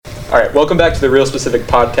All right, welcome back to the Real Specific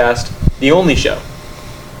Podcast, the only show.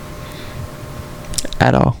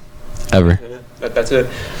 At all. Ever. That's it.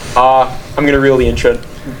 I'm going to reel the intro.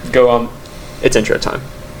 Go on. It's intro time.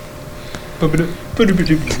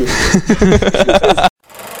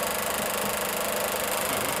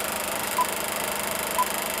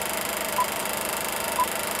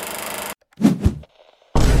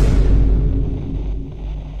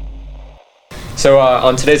 So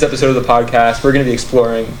on today's episode of the podcast, we're going to be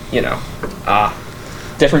exploring,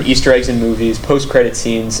 different Easter eggs in movies, post-credit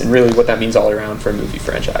scenes, and really what that means all around for a movie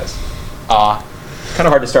franchise. Kind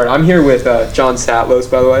of hard to start. I'm here with John Satlos,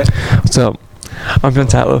 by the way. What's up? I'm John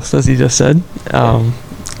Satlos, as he just said. And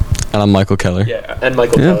I'm Michael Keller. Yeah, and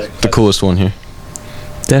Michael Keller. The coolest one here.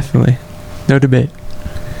 Definitely. No debate.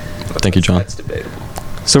 Thank you, John. That's debatable.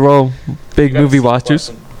 So we're all big movie watchers.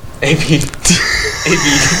 AP.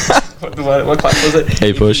 What class was it?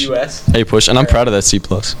 A push. US. A push, and I'm proud of that C+.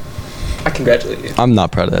 I congratulate you. I'm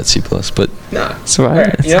not proud of that C+, but Nah. So All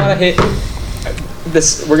right. You know what I hate?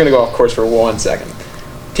 This. We're gonna go off course for 1 second.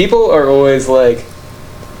 People are always like,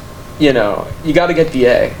 you got to get the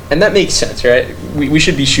A, and that makes sense, right? We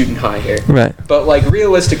should be shooting high here. Right. But like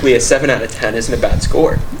realistically, a 7 out of 10 isn't a bad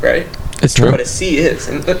score, right? It's true. But a C is,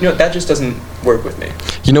 and that just doesn't work with me.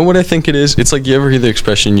 you know what I think it is? It's like, you ever hear the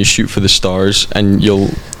expression, you shoot for the stars, and you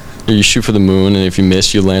shoot for the moon, and if you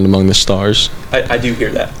miss, you land among the stars? I do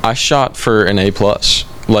hear that. I shot for an A+,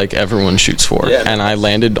 like everyone shoots for, Yeah, and I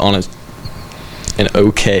landed on an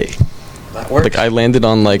okay. That works. Like, I landed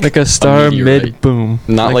on like a star meteorite. mid-boom.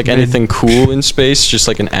 Not like mid- anything cool in space, just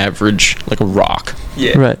like an average, like a rock.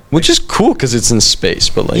 Yeah. Right. Which is cool because it's in space,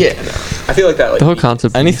 but like Yeah. No. I feel like that. Like The whole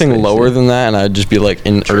concept. of anything space, lower yeah. than that, and I'd just be like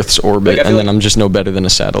in Earth's orbit, Like, I feel and then like- I'm just no better than a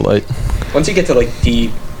satellite. Once you get to like D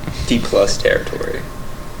plus territory,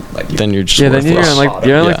 like Then you're just Yeah, then you're worthless. on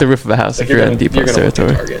you're on Yeah. the roof of a house like if you're in D you're plus gonna look at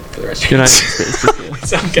territory. Target for the rest of You're your not in life. space.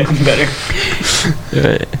 So I'm getting better.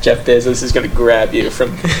 Right. Jeff Bezos is gonna grab you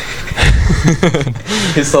from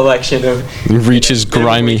his selection of Reach his minimum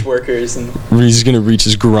grimy. wage workers and He's gonna reach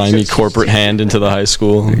his grimy Just- corporate hand into the high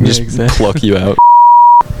school, and Yeah, just exactly. pluck you out.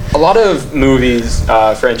 a lot of movies,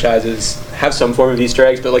 franchises have some form of Easter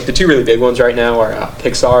eggs, but like the two really big ones right now are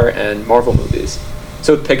Pixar and Marvel movies.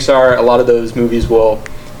 So with Pixar, a lot of those movies will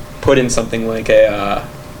put in something like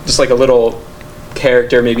just like a little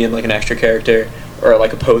character, maybe in like an extra character, or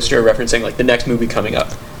like a poster referencing like the next movie coming up.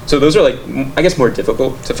 So those are like, I guess, more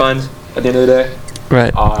difficult to find at the end of the day.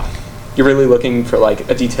 Right. You're really looking for like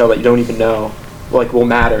a detail that you don't even know like will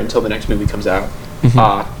matter until the next movie comes out.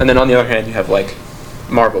 And then on the other hand, you have like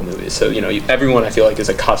Marvel movies. So everyone I feel like is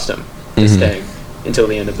accustomed to staying until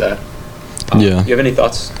the end of that. Yeah. You have any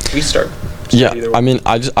thoughts? We start. Yeah, either I way. mean,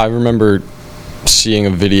 I remember seeing a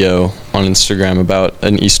video on Instagram about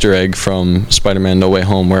an Easter egg from Spider-Man No Way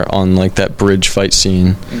Home, where on like that bridge fight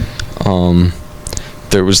scene,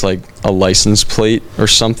 there was like a license plate or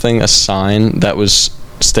something, a sign that was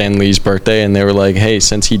Stan Lee's birthday, and they were like, hey,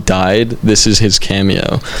 since he died, this is his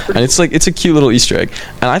cameo. And it's like, it's a cute little Easter egg,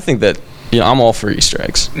 and I think that I'm all for Easter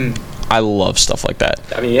eggs. I love stuff like that.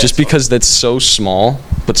 I mean, yeah, just it's fun. because that's so small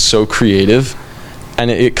but so creative,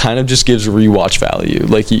 and it kind of just gives rewatch value.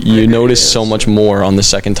 Like you notice so much more on the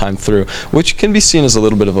second time through, which can be seen as a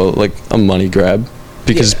little bit of a money grab,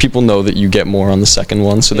 because Yeah. people know that you get more on the second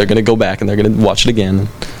one, so they're gonna go back and they're gonna watch it again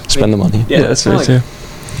and spend the money. Yeah, that's kinda very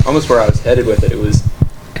like almost where I was headed with it. It was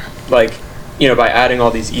like, by adding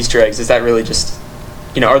all these Easter eggs, is that really just,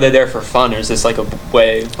 are they there for fun, or is this like a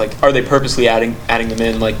way, like, are they purposely adding them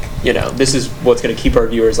in, like, this is what's going to keep our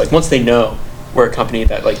viewers, like, once they know we're a company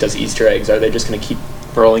that like does Easter eggs, are they just going to keep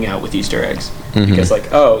rolling out with Easter eggs? Because like,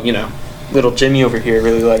 little Jimmy over here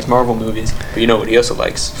really likes Marvel movies, but you know what he also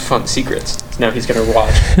likes? Fun secrets. So now he's going to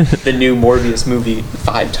watch the new Morbius movie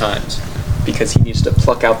 5 times because he needs to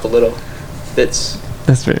pluck out the little bits.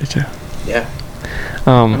 That's very true. Yeah,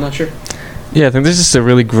 I'm Um, not sure. yeah, I think there's just a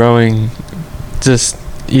really growing just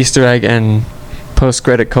Easter egg and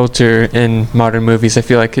post-credit culture in modern movies. I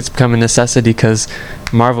feel like it's become a necessity because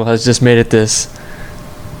Marvel has just made it this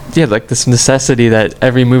necessity that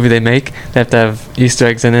every movie they make, they have to have Easter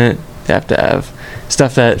eggs in it. They have to have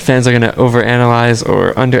stuff that fans are going to overanalyze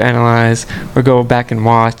or underanalyze or go back and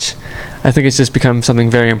watch. I think it's just become something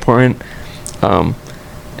very important.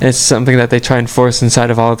 It's something that they try and force inside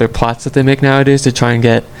of all of their plots that they make nowadays to try and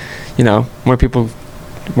get, more people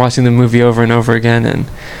watching the movie over and over again. And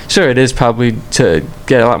sure, it is probably to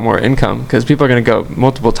get a lot more income because people are going to go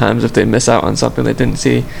multiple times if they miss out on something they didn't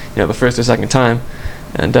see, the first or second time.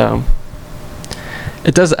 And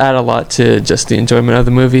it does add a lot to just the enjoyment of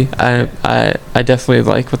the movie. I definitely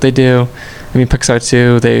like what they do. I mean, Pixar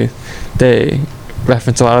too, they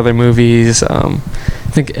reference a lot of their movies.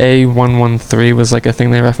 I think A113 was like a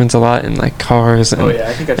thing they reference a lot in like Cars and Oh yeah,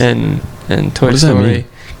 I think I've seen and Toy What does that Story, mean?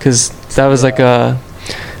 because that was like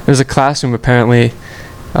it was a classroom apparently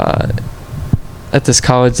at this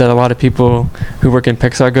college that a lot of people who work in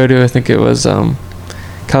Pixar go to. I think it was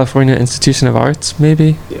California Institution of Arts,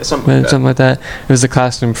 maybe. Yeah, something like that. It was a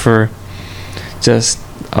classroom for just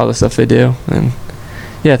all the stuff they do, and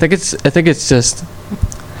yeah, I think it's just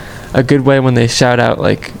a good way when they shout out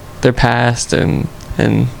like their past and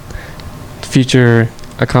future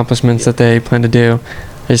accomplishments that they plan to do.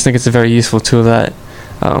 I just think it's a very useful tool that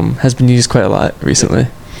has been used quite a lot recently.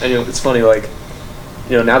 And it's funny, like,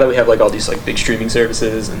 now that we have like all these like big streaming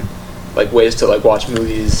services and like ways to like watch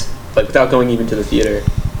movies like without going even to the theater,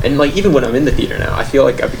 and like even when I'm in the theater now, I feel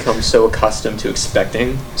like I've become so accustomed to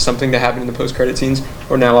expecting something to happen in the post-credit scenes,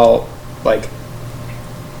 or now I'll like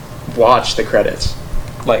watch the credits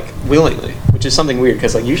like willingly, which is something weird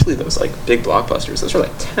because like usually those like big blockbusters, those are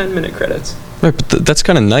like 10-minute credits. Right, but that's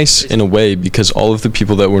kind of nice in a way, because all of the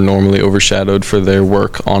people that were normally overshadowed for their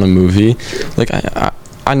work on a movie, like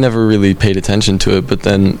I never really paid attention to it, but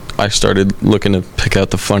then I started looking to pick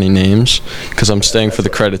out the funny names because I'm staying for the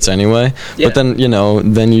credits anyway. Yeah. But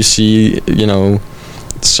then then you see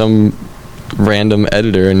some random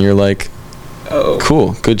editor and you're like, Oh,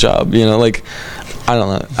 cool, good job. Like, I don't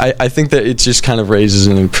know. I think that it just kind of raises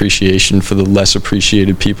an appreciation for the less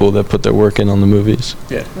appreciated people that put their work in on the movies.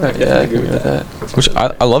 yeah, Yeah, I agree with that. Which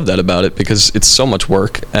I love that about it, because it's so much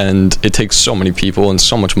work and it takes so many people and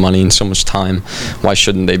so much money and so much time. Why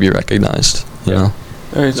shouldn't they be recognized? You know?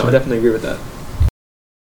 All right, No, I definitely agree with that.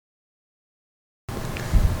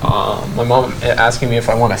 My mom asking me if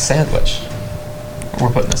I want a sandwich. We're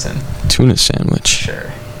putting this in. Tuna sandwich.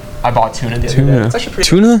 Sure. I bought tuna the other Tuna. day. It's actually pretty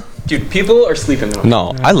Tuna? Dude, people are sleeping on it.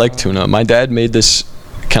 No, I like tuna. My dad made this.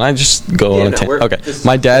 Can I just go Yeah, on a no, tangent? Okay. this is-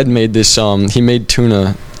 My dad made this. He made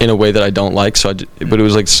tuna in a way that I don't like. But it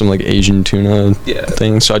was like some like Asian tuna Yeah.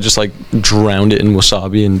 thing. So I just like drowned it in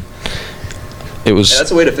wasabi, and it was Yeah,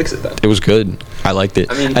 that's a way to fix it then. it was good. I liked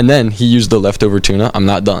it. I mean- and then he used the leftover tuna. I'm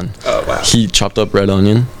not done. Oh, wow. He chopped up red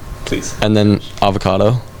onion, Please. and then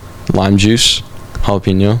avocado, lime juice,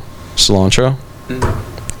 jalapeno, cilantro. Mm.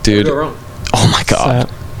 Dude, Go wrong. oh my god. Slap.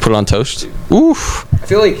 Put it on toast. Oof. I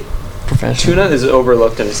feel like Professional. tuna is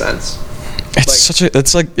overlooked in a sense. It's Like- such a.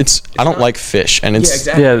 It's like it's. I don't not- like fish, and it's. Yeah,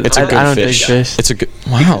 exactly. Yeah, It's a I good don't fish. dig fish. It's a good.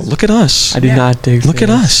 Wow, look at us. I do Yeah. not dig. Look at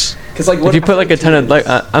fish. us. Because like, If you put like a ton of like,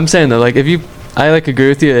 I'm saying though, like if you, I like agree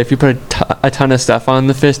with you. If you put a ton of stuff on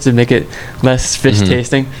the fish to make it less fish Mhm.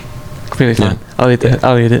 tasting, completely fine. Yeah. I'll eat it.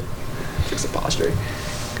 I'll eat it. fix the posture.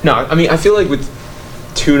 No, I mean I feel like with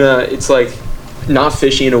tuna, it's like not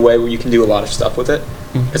fishy in a way where you can do a lot of stuff with it.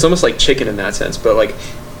 Mhm. It's almost like chicken in that sense, but like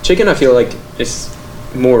chicken, I feel like is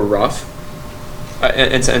more rough.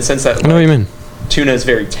 And since that I know what you mean. tuna is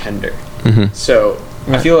very tender, Hmm. so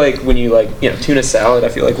I Right. feel like when you like tuna salad, I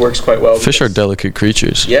feel like works quite well. Fish are because- delicate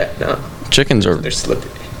creatures. Yeah, no, Chickens are they're slippery.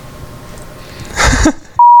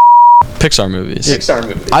 Pixar movies. Pixar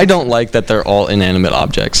movies. I don't like that they're all inanimate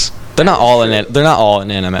objects. They're not all inanimate I feel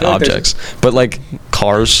like there's- objects. But like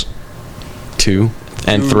Cars 2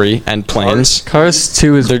 and 3 and planes, Cars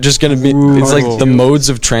 2 is they're just gonna be. It's like the modes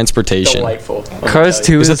of transportation. Delightful. I'm gonna Cars tell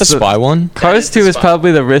 2 you. Is that the spy one? Cars That 2 is is the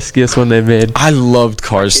probably the riskiest one they made. I loved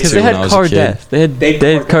Cars 2 Because they when I had was car a kid. death.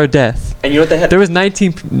 They had car death. And you know what they had? There was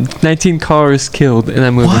 19 cars killed in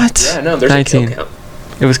that movie. What? Yeah, no, there's 19. a kill count.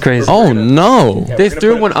 It was crazy. Oh no! Yeah, They we're gonna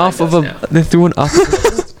threw put it one off behind of a. us now. They threw one off.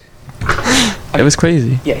 It was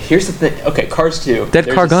crazy. Yeah, here's the thing. Okay, Cars 2. They had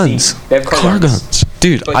there's car a scene- guns. They have Car guns,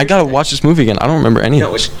 dude. But I here's gotta the thing. watch this movie again. I don't remember any No,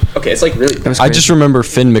 of which, this. okay, it's like really. It was I crazy. just remember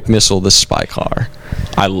Finn McMissile, the spy car.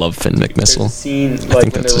 I love Finn There's a McMissile. scene think like when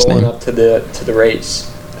that's they're his rolling name. up to the race,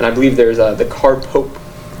 and I believe there's the car pope.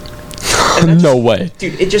 And that No just- way.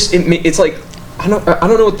 Dude, it's like I don't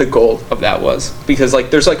know what the goal of that was, because like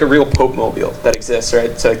there's like a real Pope mobile that exists,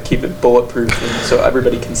 right, to keep it bulletproof and so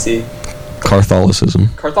everybody can see. Catholicism.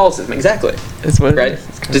 Catholicism, exactly. It's what it Right? is.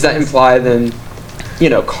 It's Does that imply then,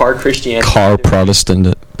 car Christianity? Car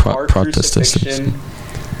Protestant. Car Protestant. crucifixion,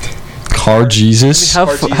 Car Jesus. How,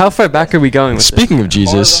 Car how far back are we going with Speaking of car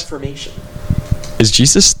Jesus, Reformation. is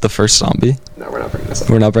Jesus the first zombie? No, we're not bringing this up.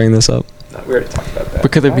 We're not bringing this up. No, we already talked about that. this?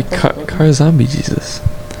 But could there be car zombie Jesus?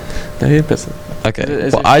 No, yeah, but- Okay.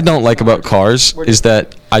 Is What it- I don't like about Cars is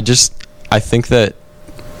that I think that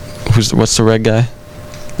what's the red guy?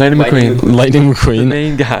 Lightning Lightning McQueen. Lightning The McQueen.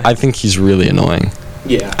 main guy. I think he's really annoying.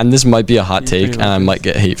 Yeah. And this might be a hot He's take, pretty and I racist. might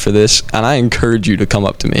get hate for this. And I encourage you to come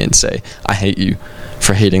up to me and say, I hate you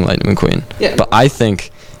for hating Lightning McQueen. Yeah. But I think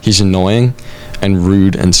he's annoying and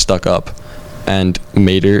rude and stuck up. And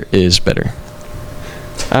Mater is better.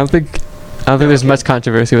 I don't think there's much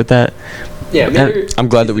controversy with that. Yeah, maybe I'm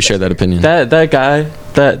glad that we share that opinion. That guy,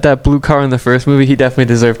 that blue car in the first movie, he definitely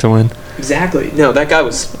deserved to win. exactly. No, that guy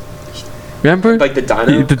was Remember? like the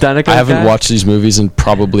dino. The Dino I haven't guy? watched these movies in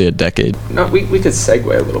probably a decade. No, we could segue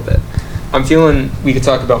a little bit. I'm feeling we could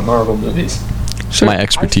talk about Marvel movies. Sure. My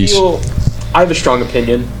expertise. I have a strong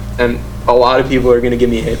opinion, and a lot of people are going to give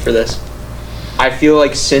me hate for this. I feel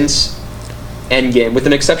like since Endgame, with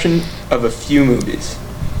an exception of a few movies,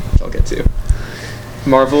 which I'll get to,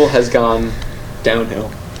 Marvel has gone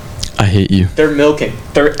downhill. I hate you. They're milking.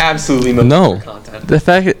 They're absolutely milking No. for content. The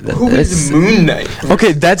fact Who is Moon Knight?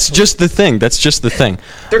 Okay, that's just the thing.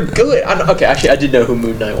 They're good. Okay, actually, I did know who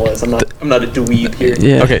Moon Knight was. I'm not a dweeb here.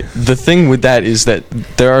 Yeah. Okay, the thing with that is that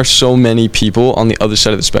there are so many people on the other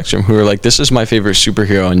side of the spectrum who are like, this is my favorite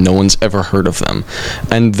superhero, and no one's ever heard of them.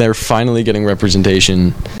 And they're finally getting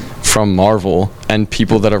representation from Marvel, and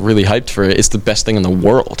people that are really hyped for it. It's the best thing in the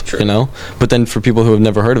world, True. you know? But then for people who have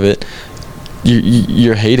never heard of it,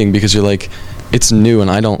 you're hating because you're like, it's new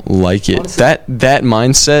and I don't like it. Honestly- That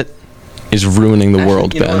mindset is ruining the Actually,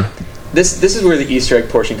 world, you know Ben. what? This is where the Easter egg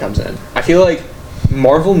portion comes in. I feel like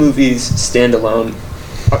Marvel movies stand alone.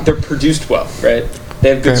 They're produced well, right? They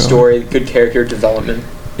have good Very well. story, good character development,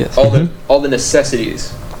 Yes. all the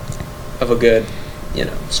necessities of a good,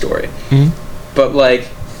 story. Mhm. But like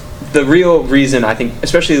the real reason I think,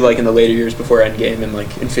 especially like in the later years before Endgame and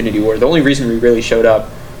like Infinity War, the only reason we really showed up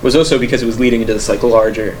was also because it was leading into this like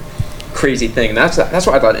larger, crazy thing. And that's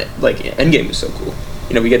why I thought like Endgame was so cool.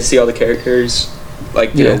 We get to see all the characters.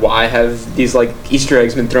 Like Yeah. why have these like Easter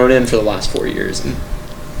eggs been thrown in for the last 4 years? And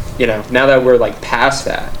now that we're like past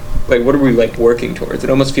that, like what are we like working towards? It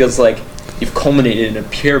almost feels like you've culminated in a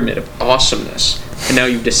pyramid of awesomeness, and now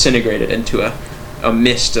you've disintegrated into a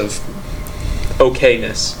mist of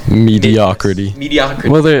okayness, Mediocrity. mediocrity.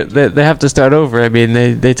 Well, they have to start over. I mean,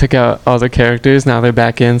 they took out all their characters. Now they're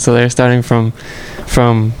back in, so they're starting from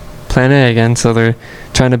Plan A again. So they're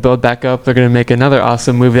trying to build back up. They're going to make another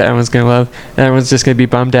awesome movie that everyone's going to love, and everyone's just going to be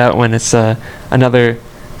bummed out when it's another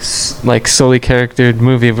like solely charactered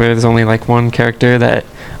movie where there's only like one character that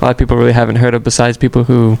a lot of people really haven't heard of besides people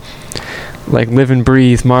who like live and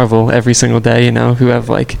breathe Marvel every single day. Who have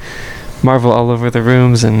like Marvel all over the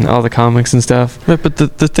rooms and all the comics and stuff. Right, but the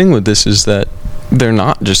thing with this is that they're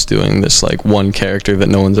not just doing this like one character that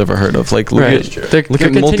no one's ever heard of. Like look Right. at True. They're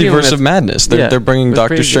Multiverse continuing of Madness. They're bringing with Doctor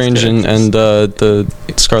previous Strange and characters.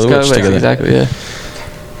 the Scarlet Witch Witch, together. exactly, yeah.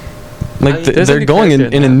 Like There's a they're new going in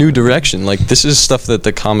character a now. new direction. Like this is stuff that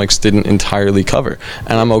the comics didn't entirely cover,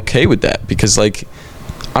 and I'm okay with that because like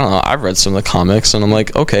I don't know. I've read some of the comics and I'm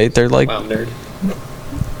like, okay, they're like. Wow, nerd.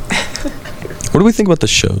 What do we think about the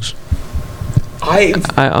shows? I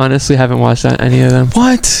honestly haven't watched any of them.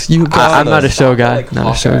 What you got? I'm not a show guy. Like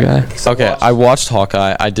Not a show Hawkeye. guy. 'Cause Okay, I watched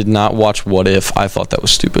Hawkeye. I did not watch What If. I thought that was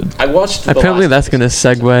stupid. I watched. the Apparently, last that's going to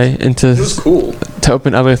segue into It was cool. to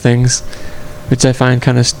open other things, which I find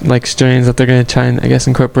kind of like strange that they're going to try and I guess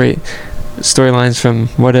incorporate storylines from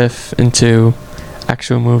What If into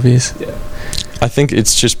actual movies. Yeah. I think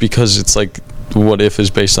it's just because it's like What If is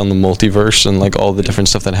based on the multiverse and like all the different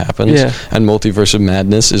stuff that happens. Yeah. And Multiverse of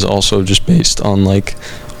Madness is also just based on like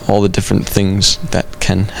all the different things that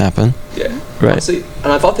can happen. Yeah. Right. Honestly,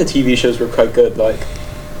 and I thought the TV shows were quite good. Like,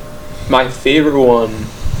 my favorite one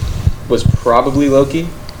was probably Loki.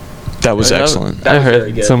 That was That- excellent. That I was very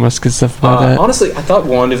heard good. so much good stuff about that. Honestly, I thought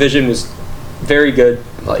WandaVision was very good.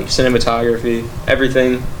 Like cinematography,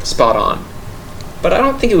 everything spot on. But I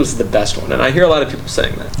don't think it was the best one, and I hear a lot of people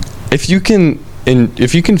saying that. If you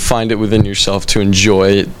can find it within yourself to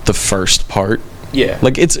enjoy the first part, Yeah.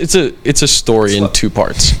 like it's a story in Slow. 2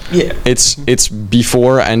 parts. Yeah. It's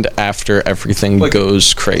before and after everything Like,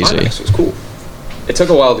 goes crazy. Climax was cool. It took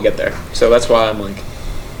a while to get there, so that's why I'm like,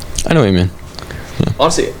 I know what you mean.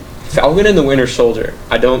 honestly, Falcon and the Winter Soldier,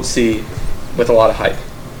 I don't see with a lot of hype.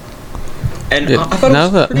 And Yeah, I thought now it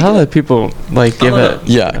was that pretty now good. that people like give don't it, know.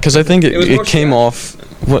 Yeah, because I think It was it more came sad. off.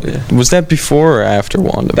 What Yeah. was that before or after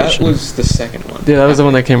WandaVision? That was the second one. yeah, that was the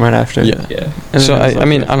one that came right after. Yeah. Yeah. And So then it was I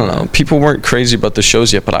mean like- I don't know. People weren't crazy about the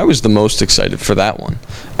shows yet, but I was the most excited for that one,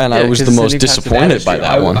 and I Yeah, was 'cause the then most you got to- That disappointed is by true.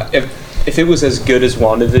 that one. If it was as good as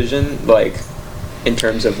WandaVision, like in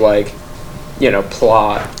terms of like,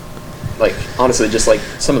 plot, like honestly, just like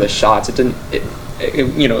some of the shots, it didn't.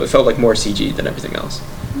 It felt like more CG than everything else.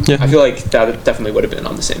 Yeah, I feel like that definitely would have been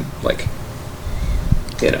on the same like,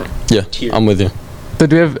 yeah, tier. I'm with you. So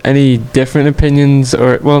do we have any different opinions,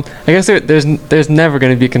 or well, I guess there's never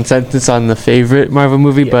going to be consensus on the favorite Marvel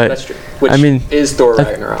movie, Yeah, but that's true. Which I mean, is Thor I-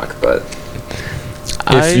 Ragnarok, but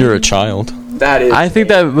If you're a child, that is. I think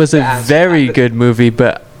that was a That's very happened. good movie,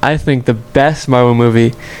 but I think the best Marvel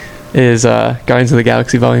movie is Guardians of the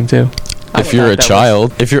Galaxy Volume 2. If you're a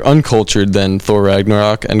child, if you're uncultured, then Thor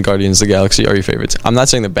Ragnarok and Guardians of the Galaxy are your favorites. I'm not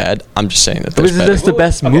saying they're bad. I'm just saying that It was they're better. just the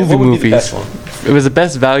best Okay, movie what would be the movies. best one? It was the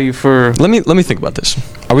best value for. Let me think about this.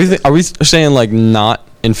 Are we saying like not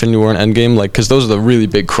Infinity War and Endgame, like, because those are the really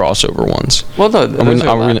big crossover ones? Well, no, those are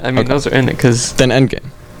we are, gonna- I mean, okay. those are in it because Then Endgame.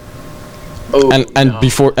 Oh, And no.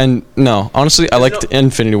 before and no, honestly, I liked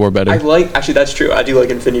Infinity War better. I like, actually, that's true. I do like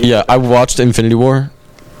Infinity. Yeah, I watched Infinity War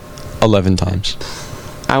 11 times.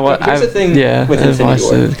 Here's the thing yeah, with I've Infinity watched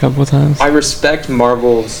War. it a couple of times. I respect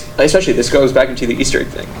Marvel's, especially this goes back into the Easter egg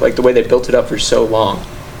thing, like the way they built it up for so long,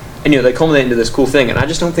 and they culminate into this cool thing, and I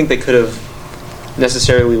just don't think they could have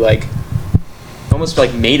necessarily like almost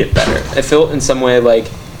like made it better. It felt in some way like,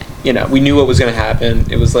 we knew what was going to happen.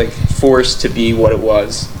 It was like forced to be what it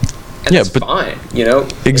was, and Yeah, it's but fine.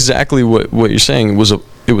 Exactly what you're saying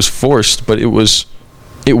it was forced, but it was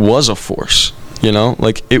a force.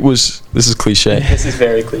 Like it was. This is cliche, This is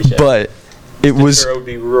very cliche, but it was. Sarah would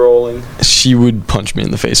be rolling, She would punch me in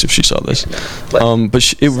the face if she saw this. like,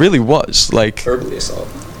 But it really was like verbally assault.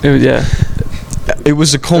 Yeah. it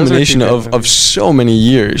was a culmination two of movies. so many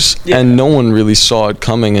years, Yeah. and no one really saw it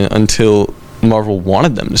coming until Marvel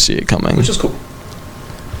wanted them to see it coming. Which is cool.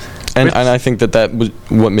 And I think that was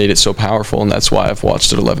what made it so powerful, and that's why I've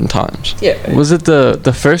watched it 11 times. Yeah. Was it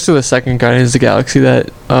the first or the second Guardians of the Galaxy that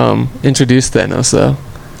introduced Thanos though?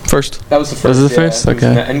 First, That was the first. Was it the first? It was in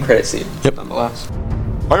Okay. the end credit scene. Yep. Nonetheless.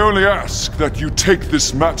 I only ask that you take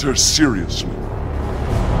this matter seriously.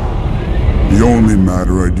 The only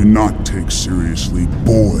matter I do not take seriously,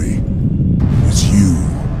 boy, is you.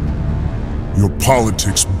 Your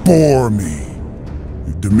politics bore me.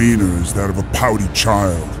 Your demeanor is that of a pouty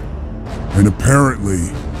child. And apparently,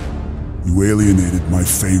 you alienated my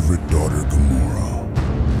favorite daughter, Gamora.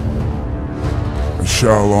 I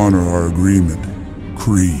shall honor our agreement,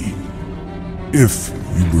 Kree, if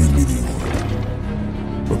you bring me the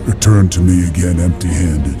order. But return to me again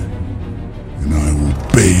empty-handed, and I will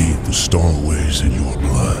bathe the Starways in your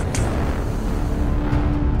blood.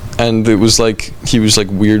 and it was like he was like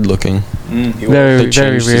weird looking. He Very, They very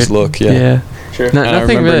changed weird. his look, yeah. Sure. No, And I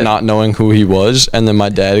nothing remember really. not knowing who he was, and then my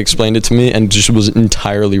dad explained it to me, and just was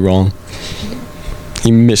entirely wrong.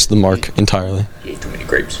 He missed the mark entirely. He ate too many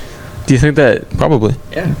grapes. Do you think that? Probably.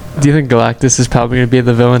 Yeah. Do you think Galactus is probably going to be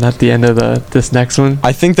the villain at the end of this next one?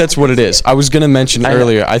 I think that's what it is. I was gonna mention I-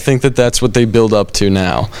 earlier. I think that's what they build up to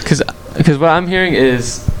now. Because what I'm hearing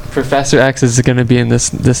is Professor X is going to be in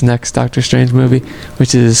this next Doctor Strange movie,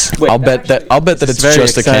 which is Wait, I'll bet that It's it's very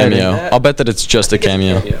just a exciting. cameo. I'll bet that it's just a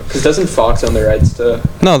cameo. Because doesn't Fox own the rights to?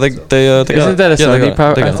 No, they got isn't that a yeah, they Sony got-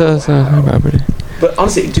 property? they I got thought it was a Sony property. But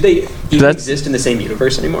honestly, do they even That's- exist in the same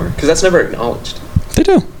universe anymore? Because that's never acknowledged. They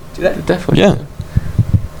do. Do they? Definitely. Yeah.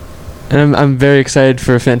 And I'm very excited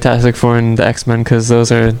for Fantastic Four and the X-Men because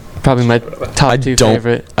those are probably my top two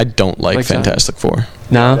favorite. I don't like Like Fantastic Four.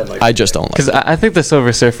 No, I just don't like because it. I think the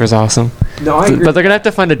Silver Surfer is awesome. No, I agree. But they're gonna have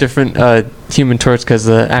to find a different Human Torch because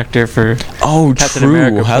the actor for Oh, Captain true.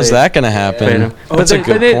 America How's played- that gonna played happen? him. That's a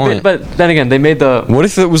good point. But then again, they made the. What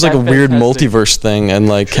if it was like a That's weird fantastic. multiverse thing and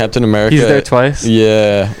like Captain America? He's there twice.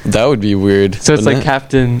 Yeah, that would be weird. So it's wouldn't like it?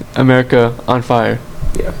 Captain America on fire.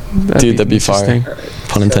 Yeah. Dude, that'd be fire. interesting. All right.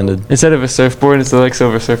 Pun intended. Instead of a surfboard, it's like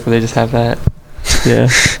Silver Surfer. They just have that. Yeah.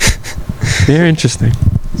 Very interesting.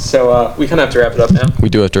 So we kind of have to wrap it up now. We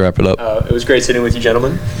do have to wrap it up. It was great sitting with you,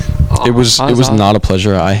 gentlemen. It was awesome. not a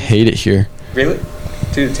pleasure. I hate it here. Really?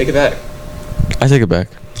 Dude, take it back. I take it back.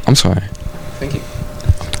 I'm sorry. Thank you.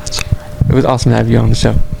 It was awesome to have you on the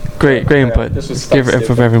show. Great Yeah, input. this was Give fun info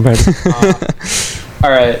stuff. for everybody. All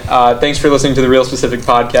right. Thanks for listening to the Real Specific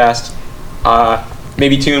podcast.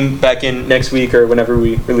 Maybe tune back in next week or whenever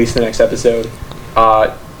we release the next episode.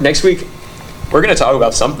 Next week, we're going to talk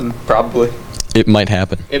about something, probably. It might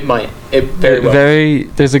happen. It might. It very well.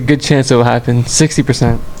 There's a good chance it will happen.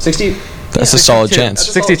 60%. 60. That's yeah, a solid 62. chance. That's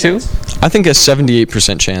a solid 62? chance. I think a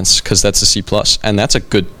 78% chance because that's a C plus, and that's a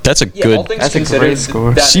good. That's a Yeah, all good. things That's a considered, great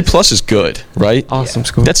score. that C is- plus is good, right? Awesome Yeah.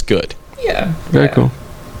 school. That's good. Yeah. Very yeah. cool.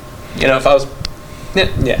 You know, if I was. Yeah.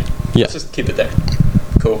 Yeah. Let's just keep it there.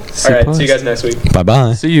 Cool. C All right. plus. See you guys next week. Bye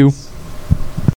bye. See you.